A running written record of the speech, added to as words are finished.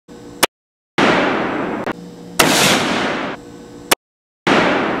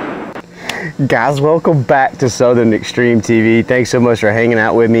Guys, welcome back to Southern Extreme TV. Thanks so much for hanging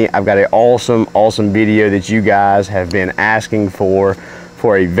out with me. I've got an awesome video that you guys have been asking for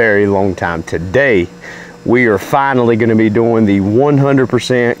a very long time. Today, we are finally going to be doing the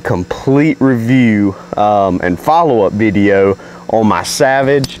 100% complete review and follow-up video on my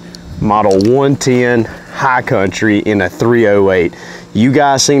Savage Model 110 High Country in a 308. You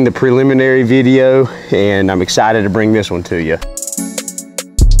guys seen the preliminary video, and I'm excited to bring this one to you.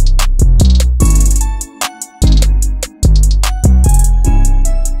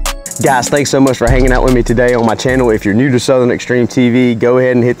 Guys, thanks so much for hanging out with me today on my channel. If you're new to Southern Extreme TV, go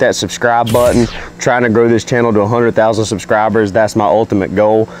ahead and hit that subscribe button. I'm trying to grow this channel to 100,000 subscribers. That's my ultimate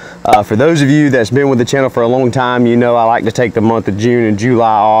goal. For those of you that's been with the channel for a long time, you know I like to take the month of June and July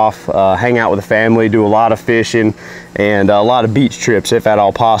off, hang out with the family, do a lot of fishing, and a lot of beach trips if at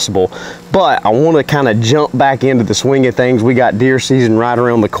all possible. But I want to kind of jump back into the swing of things. We got deer season right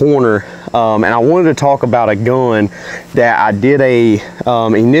around the corner, and I wanted to talk about a gun that I did a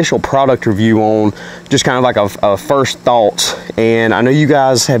initial product review on, just kind of like a first thoughts. And I know you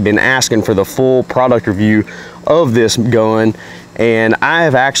guys have been asking for the full product review of this gun, and I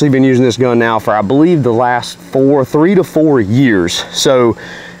have actually been using this gun now for I believe the last 3 to 4 years. So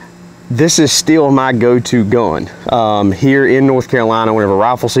this is still my go-to gun here in North Carolina whenever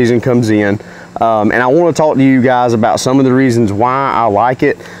rifle season comes in. And I want to talk to you guys about some of the reasons why I like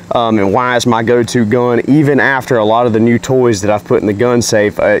it and why it's my go-to gun, even after a lot of the new toys that I've put in the gun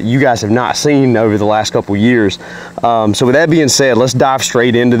safe you guys have not seen over the last couple years. So with that being said, let's dive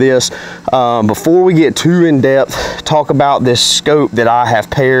straight into this. Before we get too in depth, talk about this scope that I have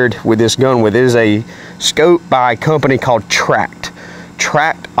paired with this gun with. It is a scope by a company called Tract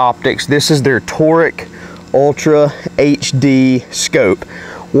Optics. This is their Toric Ultra HD scope.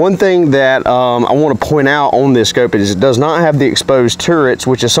 One thing that I want to point out on this scope is it does not have the exposed turrets,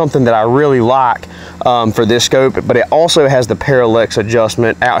 which is something that I really like for this scope, but it also has the parallax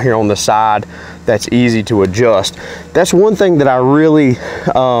adjustment out here on the side that's easy to adjust. That's one thing that I really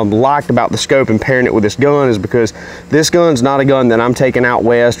liked about the scope and pairing it with this gun, is because this gun's not a gun that I'm taking out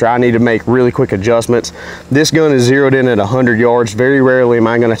west or I need to make really quick adjustments. This gun is zeroed in at 100 yards. Very rarely am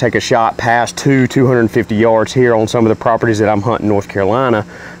I going to take a shot past 250 yards here on some of the properties that I'm hunting in North Carolina.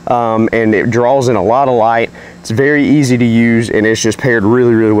 And it draws in a lot of light. It's very easy to use, and it's just paired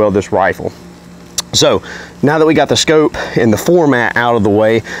really well with this rifle. So now that we got the scope and the format out of the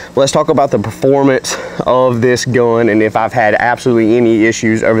way, let's talk about the performance of this gun and if I've had absolutely any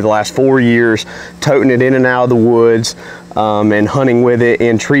issues over the last 4 years toting it in and out of the woods and hunting with it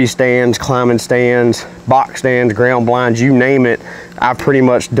in tree stands, climbing stands, box stands, ground blinds, you name it. I've pretty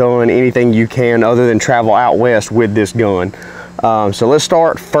much done anything you can other than travel out west with this gun. So let's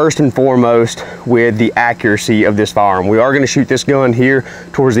start first and foremost with the accuracy of this firearm. We are going to shoot this gun here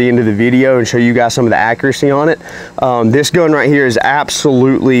towards the end of the video and show you guys some of the accuracy on it. This gun right here is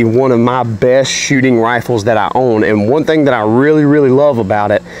absolutely one of my best shooting rifles that I own, and one thing that I really love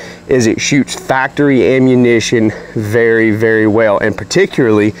about it is it shoots factory ammunition very well, and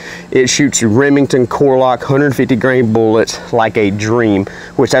particularly it shoots Remington Core-Lokt 150 grain bullets like a dream,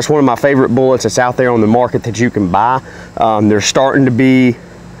 which that's one of my favorite bullets that's out there on the market that you can buy. They're starting to be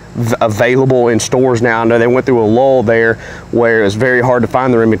available in stores now. I know they went through a lull there where it was very hard to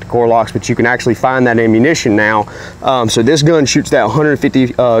find the Remington Core-Lokts, but you can actually find that ammunition now. So this gun shoots that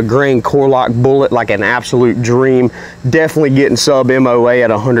 150 grain Core-Lokt bullet like an absolute dream. Definitely getting sub MOA at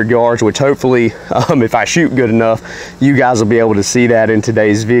 100 yards, which hopefully if I shoot good enough, you guys will be able to see that in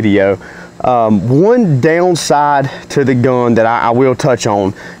today's video. One downside to the gun that I will touch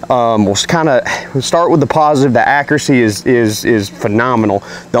on, we'll start with the positive. The accuracy is phenomenal.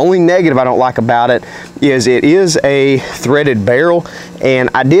 The only negative I don't like about it is a threaded barrel,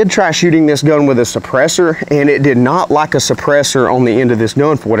 and I did try shooting this gun with a suppressor, and it did not like a suppressor on the end of this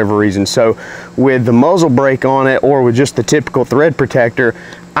gun for whatever reason. So with the muzzle brake on it or with just the typical thread protector,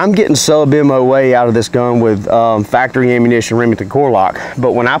 I'm getting sub MOA out of this gun with factory ammunition Remington Core-Lokt.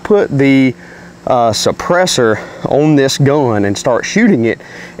 But when I put the suppressor on this gun and start shooting it,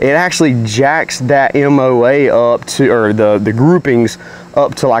 it actually jacks that MOA up to, or the groupings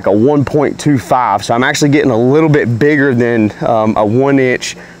up to like a 1.25. So I'm actually getting a little bit bigger than a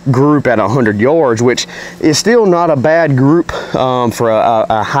 1-inch group at 100 yards, which is still not a bad group for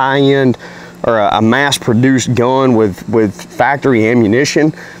a high-end or a mass-produced gun with factory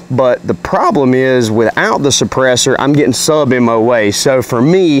ammunition. But the problem is, without the suppressor, I'm getting sub MOA. So for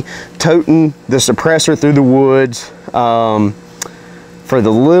me, toting the suppressor through the woods for the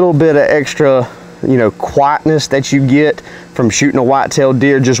little bit of extra, you know, quietness that you get from shooting a white-tailed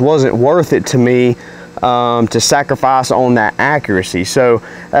deer just wasn't worth it to me to sacrifice on that accuracy. So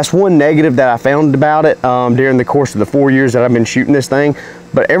that's one negative that I found about it during the course of the 4 years that I've been shooting this thing.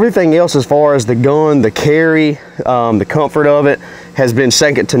 But everything else, as far as the gun, the carry, the comfort of it, has been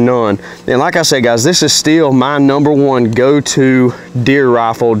second to none. And like I said, guys, this is still my #1 go-to deer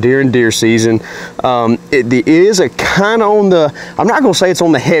rifle during deer season. It is a kind of on the, I'm not gonna say it's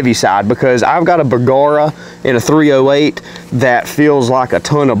on the heavy side, because I've got a Bergara in a 308 that feels like a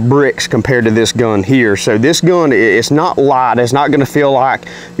ton of bricks compared to this gun here. So this gun, it's not light. It's not gonna feel like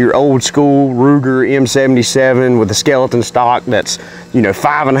your old school Ruger M77 with a skeleton stock that's, you know,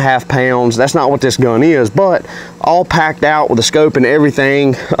 5.5 pounds. That's not what this gun is, but all packed out with a scope and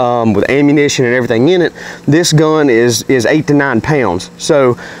everything, with ammunition and everything in it, this gun is 8 to 9 pounds.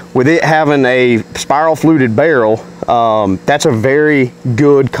 So with it having a spiral fluted barrel, that's a very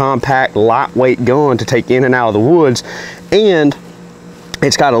good, compact, lightweight gun to take in and out of the woods. And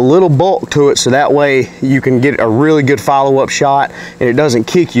it's got a little bulk to it, so that way you can get a really good follow-up shot, and it doesn't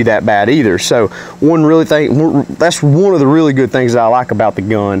kick you that bad either. So that's one of the really good things that I like about the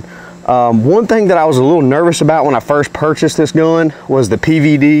gun. One thing that I was a little nervous about when I first purchased this gun was the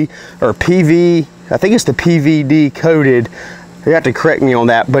PVD, or PV, I think it's the PVD coated. You have to correct me on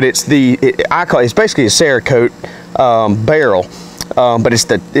that, but it's it's basically a Cerakote barrel. But it's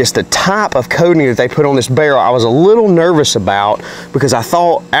the type of coating that they put on this barrel I was a little nervous about, because I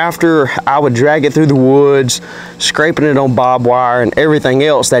thought after I would drag it through the woods, scraping it on barbed wire and everything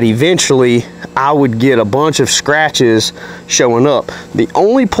else, that eventually I would get a bunch of scratches showing up. The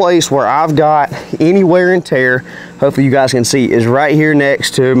only place where I've got any wear and tear, hopefully you guys can see, is right here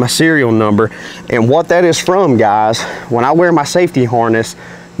next to my serial number. And what that is from, guys, when I wear my safety harness,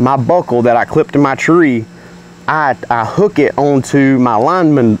 my buckle that I clipped in my tree, I hook it onto my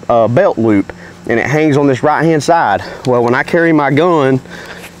lineman belt loop, and it hangs on this right hand side. Well, when I carry my gun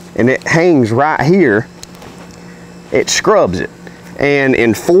and it hangs right here, it scrubs it. And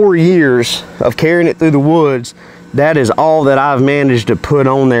in 4 years of carrying it through the woods, that is all that I've managed to put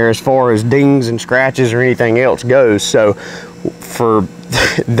on there as far as dings and scratches or anything else goes. So for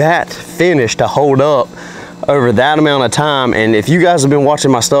that finish to hold up over that amount of time, and if you guys have been watching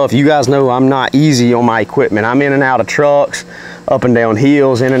my stuff, you guys know I'm not easy on my equipment. I'm in and out of trucks, up and down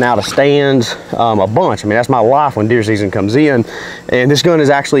hills, in and out of stands, a bunch. I mean, that's my life when deer season comes in, and this gun is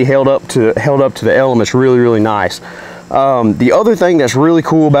actually held up to the elements really, really nice. The other thing that's really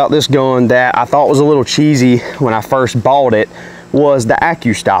cool about this gun that I thought was a little cheesy when I first bought it was the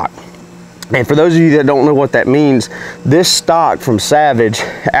AccuStock. And for those of you that don't know what that means, this stock from Savage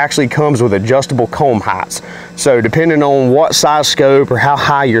actually comes with adjustable comb heights. So depending on what size scope or how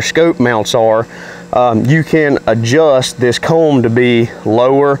high your scope mounts are, you can adjust this comb to be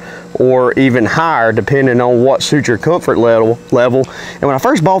lower or even higher depending on what suits your comfort level. And when I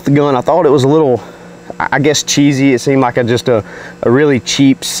first bought the gun, I thought it was a little, I guess, cheesy. It seemed like just a really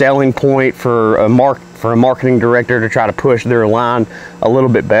cheap selling point for a marketing director to try to push their line a little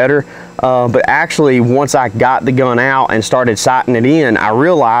bit better. But actually, once I got the gun out and started sighting it in, I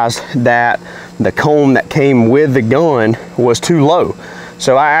realized that the comb that came with the gun was too low.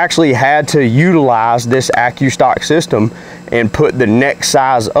 So I actually had to utilize this AccuStock system and put the next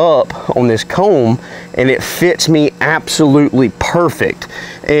size up on this comb, and it fits me absolutely perfect.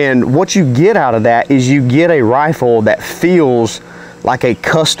 And what you get out of that is you get a rifle that feels like a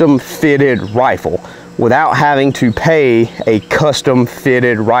custom fitted rifle without having to pay a custom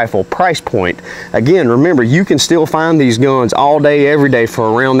fitted rifle price point. Again, remember, you can still find these guns all day, every day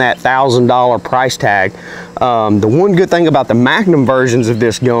for around that $1,000 price tag. The one good thing about the Magnum versions of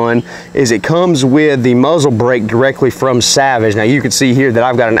this gun is it comes with the muzzle brake directly from Savage. Now you can see here that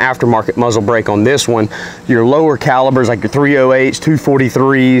I've got an aftermarket muzzle brake on this one. Your lower calibers like your 308s,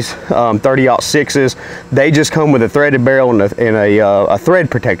 243s, 30-06s, they just come with a threaded barrel and a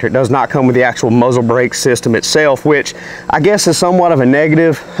thread protector. It does not come with the actual muzzle brake system itself, which I guess is somewhat of a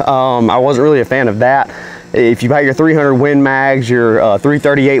negative. I wasn't really a fan of that. If you buy your 300 Win Mags, your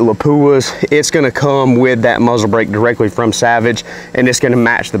 338 Lapuas, it's going to come with that muzzle brake directly from Savage, and it's going to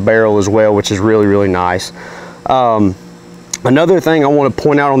match the barrel as well, which is really, really nice. Another thing I want to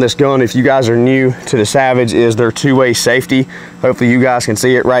point out on this gun, if you guys are new to the Savage, is their two-way safety. Hopefully you guys can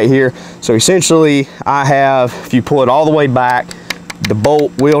see it right here. So essentially, I have, if you pull it all the way back, the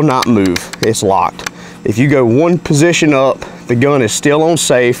bolt will not move. It's locked. If you go one position up, the gun is still on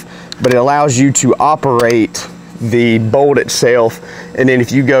safe, but it allows you to operate the bolt itself. And then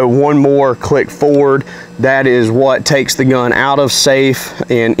if you go one more click forward, that is what takes the gun out of safe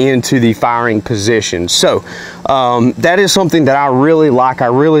and into the firing position. So that is something that I really like. I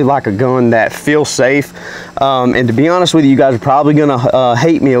really like a gun that feels safe. And to be honest with you, you guys are probably gonna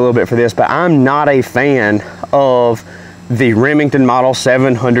hate me a little bit for this, but I'm not a fan of the Remington Model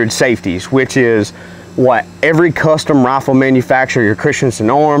 700 safeties, which is what every custom rifle manufacturer, your Christensen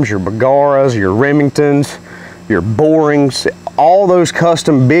Arms, your Bergaras, your Remingtons, your Borings, all those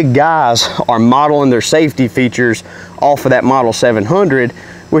custom big guys are modeling their safety features off of that Model 700,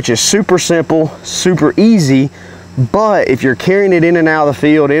 which is super simple, super easy. But if you're carrying it in and out of the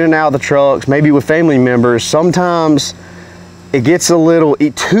field, in and out of the trucks, maybe with family members, sometimes it gets a little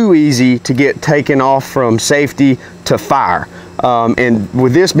too easy to get taken off from safety to fire. And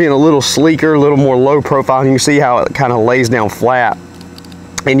with this being a little sleeker, a little more low profile, you can see how it kind of lays down flat,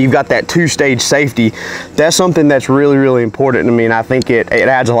 and you've got that two-stage safety. That's something that's really, really important to me, and I think it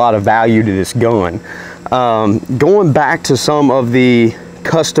adds a lot of value to this gun. Going back to some of the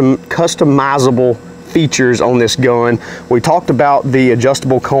customizable features on this gun, we talked about the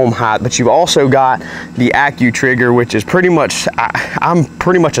adjustable comb height, but you've also got the AccuTrigger, which is pretty much, I'm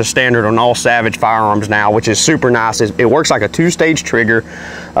pretty much a standard on all Savage firearms now, which is super nice. It works like a two-stage trigger,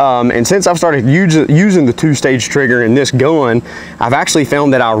 and since I've started using the two-stage trigger in this gun, I've actually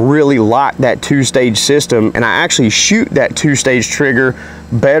found that I really like that two-stage system, and I actually shoot that two-stage trigger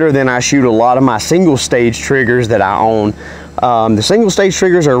better than I shoot a lot of my single-stage triggers that I own. The single stage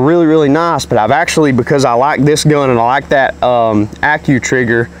triggers are really, really nice, but I've actually, because I like this gun and I like that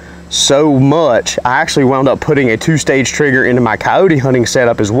AccuTrigger so much, I actually wound up putting a two-stage trigger into my coyote hunting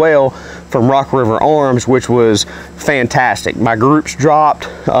setup as well from Rock River Arms, which was fantastic. My groups dropped.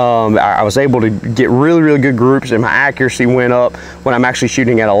 I was able to get really, really good groups, and my accuracy went up when I'm actually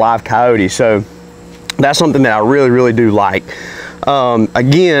shooting at a live coyote. So that's something that I really, really do like.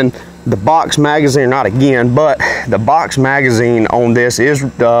 Again, the box magazine, not again, but the box magazine on this is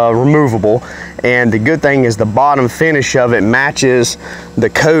removable, and the good thing is the bottom finish of it matches the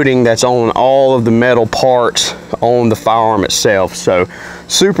coating that's on all of the metal parts on the firearm itself. So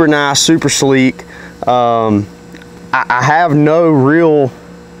super nice, super sleek. I have no real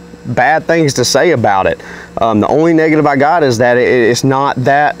bad things to say about it. The only negative I got is that it's not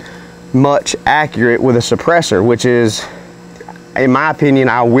that much accurate with a suppressor, which is, in my opinion,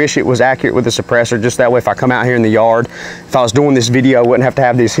 I wish it was accurate with the suppressor, just that way if I come out here in the yard, if I was doing this video, I wouldn't have to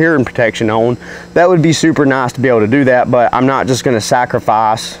have this hearing protection on. That would be super nice to be able to do that, but I'm not just going to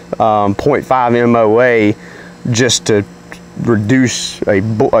sacrifice 0.5 MOA just to reduce a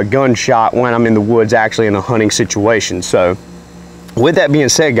gunshot when I'm in the woods actually in a hunting situation. So with that being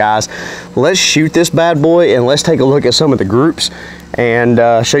said, guys, let's shoot this bad boy and let's take a look at some of the groups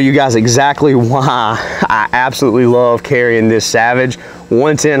and show you guys exactly why I absolutely love carrying this Savage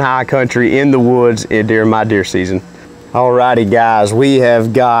 110 High Country in the woods during my deer season. Alrighty guys, we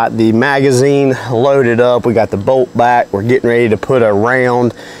have got the magazine loaded up, we got the bolt back, we're getting ready to put a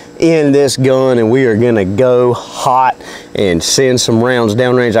round in this gun, and we are gonna go hot and send some rounds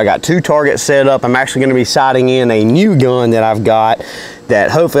downrange. I got 2 targets set up. I'm actually gonna be sighting in a new gun that I've got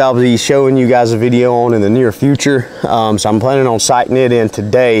that hopefully I'll be showing you guys a video on in the near future. So I'm planning on sighting it in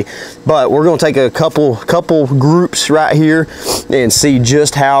today, but we're gonna take a couple groups right here and see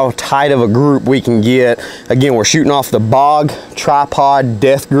just how tight of a group we can get. Again, we're shooting off the Bog Tripod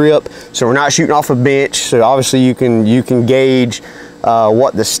Death Grip, so we're not shooting off a bench, so obviously you can gauge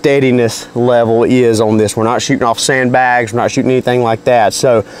what the steadiness level is on this. We're not shooting off sandbags, we're not shooting anything like that.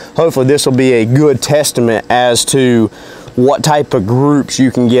 So hopefully this will be a good testament as to what type of groups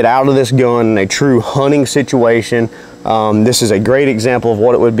you can get out of this gun in a true hunting situation. This is a great example of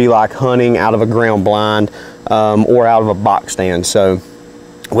what it would be like hunting out of a ground blind or out of a box stand. So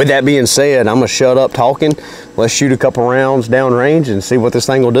with that being said, I'm gonna shut up talking. Let's shoot a couple rounds downrange and see what this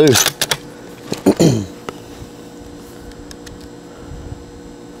thing will do.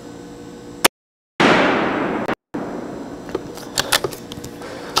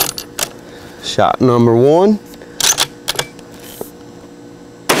 Shot number 1.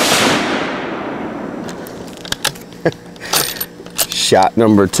 Shot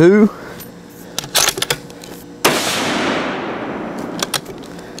number 2.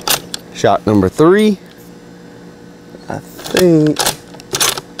 Shot number 3. I think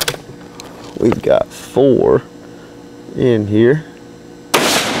we've got 4 in here.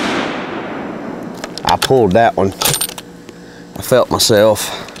 I pulled that one. I felt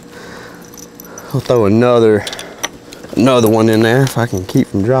myself. I'll throw another one in there if I can keep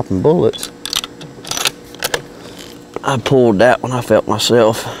from dropping bullets. I pulled that one, I felt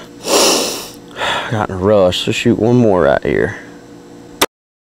myself. got in a rush. Let's shoot one more right here.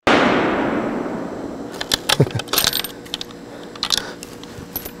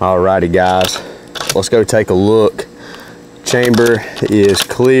 Alrighty guys, let's go take a look. Chamber is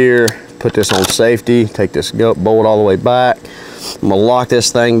clear. Put this on safety, take this bolt all the way back. I'm gonna lock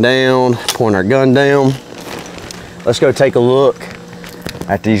this thing down, point our gun down. Let's go take a look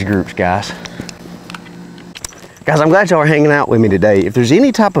at these groups, guys. Guys, I'm glad y'all are hanging out with me today. If there's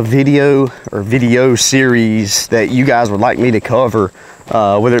any type of video or video series that you guys would like me to cover,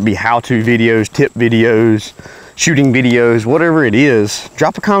 whether it be how-to videos, tip videos, shooting videos, whatever it is,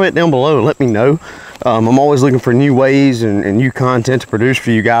 drop a comment down below and let me know. I'm always looking for new ways and new content to produce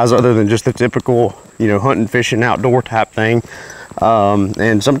for you guys other than just the typical, you know, hunting, fishing, outdoor type thing.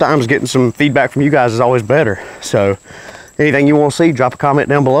 And sometimes getting some feedback from you guys is always better. So anything you want to see, drop a comment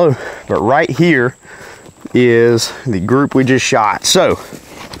down below. But right here is the group we just shot. So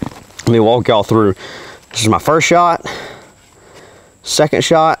let me walk y'all through. This is my first shot, second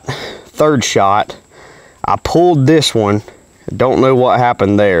shot, third shot. I pulled this one. Don't know what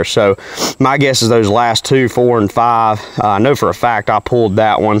happened there. So my guess is those last 2, 4, and 5. I know for a fact I pulled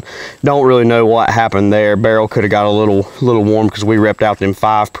that one. Don't really know what happened there. Barrel could have got a little warm because we repped out them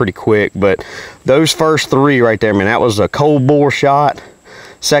 5 pretty quick. But those first 3 right there, man, that was a cold bore shot,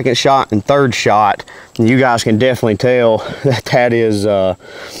 second shot, and third shot. And you guys can definitely tell that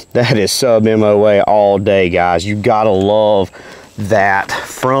that is sub MOA all day, guys. You gotta love that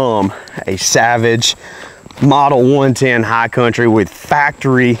from a Savage Model 110 High Country with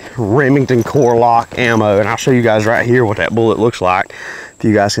factory Remington Core-Lokt ammo. And I'll show you guys right here what that bullet looks like. If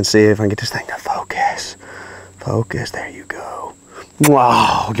you guys can see it, if I can get this thing to focus. Focus, there you go.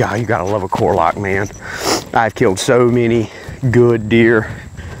 Wow, God, you gotta love a Core-Lokt, man. I've killed so many good deer,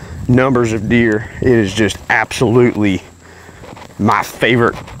 numbers of deer. It is just absolutely my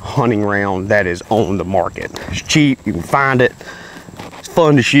favorite hunting round that is on the market. It's cheap, you can find it, it's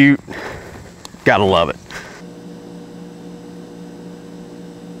fun to shoot, gotta love it.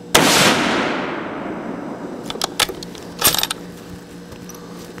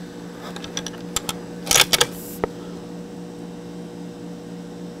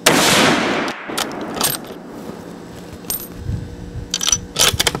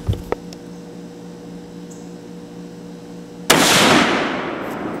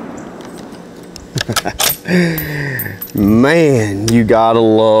 Man, you gotta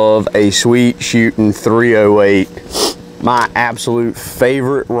love a sweet shooting 308. My absolute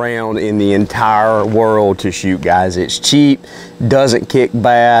favorite round in the entire world to shoot, guys. It's cheap, doesn't kick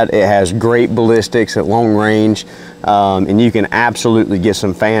bad, it has great ballistics at long range, and you can absolutely get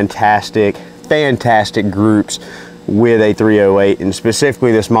some fantastic groups with a 308, and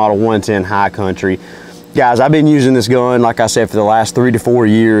specifically this Model 110 High Country. Guys, I've been using this gun, like I said, for the last 3 to 4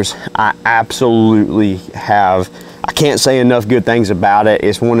 years. I absolutely have, I can't say enough good things about it.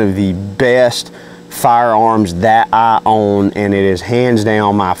 It's one of the best firearms that I own, and it is hands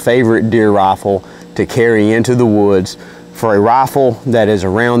down my favorite deer rifle to carry into the woods. For a rifle that is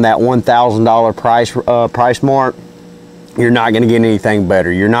around that $1,000 price mark, you're not gonna get anything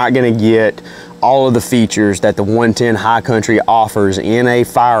better. You're not gonna get all of the features that the 110 High Country offers in a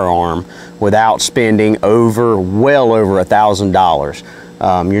firearm without spending well over $1,000.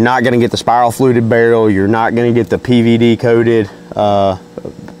 You're not gonna get the spiral fluted barrel. You're not gonna get the PVD coated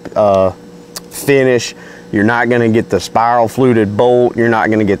finish. You're not gonna get the spiral fluted bolt. You're not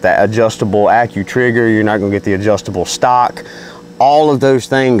gonna get that adjustable AccuTrigger. You're not gonna get the adjustable stock. All of those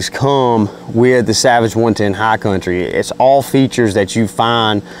things come with the Savage 110 High Country. It's all features that you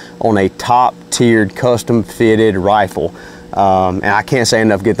find on a top tiered custom fitted rifle. And I can't say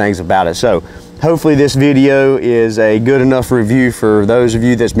enough good things about it. So hopefully this video is a good enough review for those of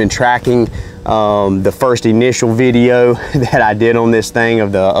you that's been tracking the first initial video that I did on this thing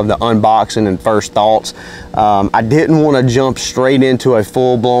of the unboxing and first thoughts. I didn't want to jump straight into a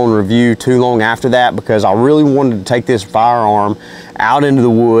full-blown review too long after that because I really wanted to take this firearm out into the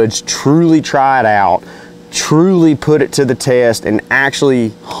woods, truly try it out, truly put it to the test, and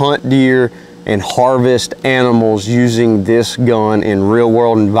actually hunt deer and harvest animals using this gun in real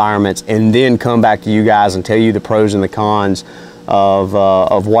world environments, and then come back to you guys and tell you the pros and the cons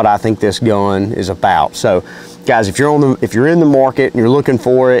of what I think this gun is about. So guys, if you're in the market and you're looking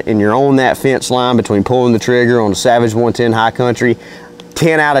for it and you're on that fence line between pulling the trigger on the Savage 110 High Country,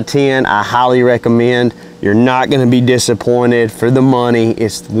 10 out of 10, I highly recommend. You're not going to be disappointed for the money.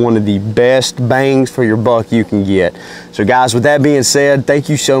 It's one of the best bangs for your buck you can get. So guys, with that being said, thank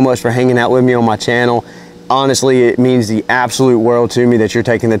you so much for hanging out with me on my channel. Honestly, it means the absolute world to me that you're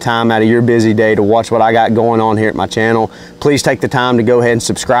taking the time out of your busy day to watch what I got going on here at my channel. Please take the time to go ahead and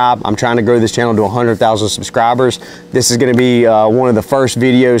subscribe. I'm trying to grow this channel to 100,000 subscribers. This is going to be one of the first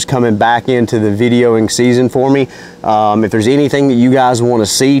videos coming back into the videoing season for me. If there's anything that you guys want to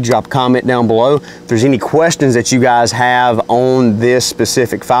see, drop a comment down below. If there's any questions that you guys have on this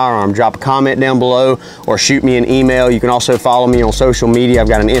specific firearm, drop a comment down below or shoot me an email. You can also follow me on social media. I've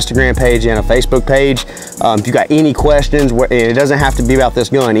got an Instagram page and a Facebook page. If you got any questions, and it doesn't have to be about this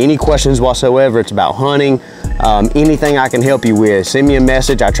gun, any questions whatsoever, it's about hunting, anything I can help you with, send me a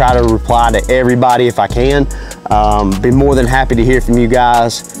message. I try to reply to everybody if I can. Be more than happy to hear from you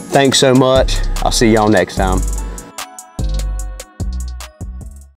guys. Thanks so much. I'll see y'all next time.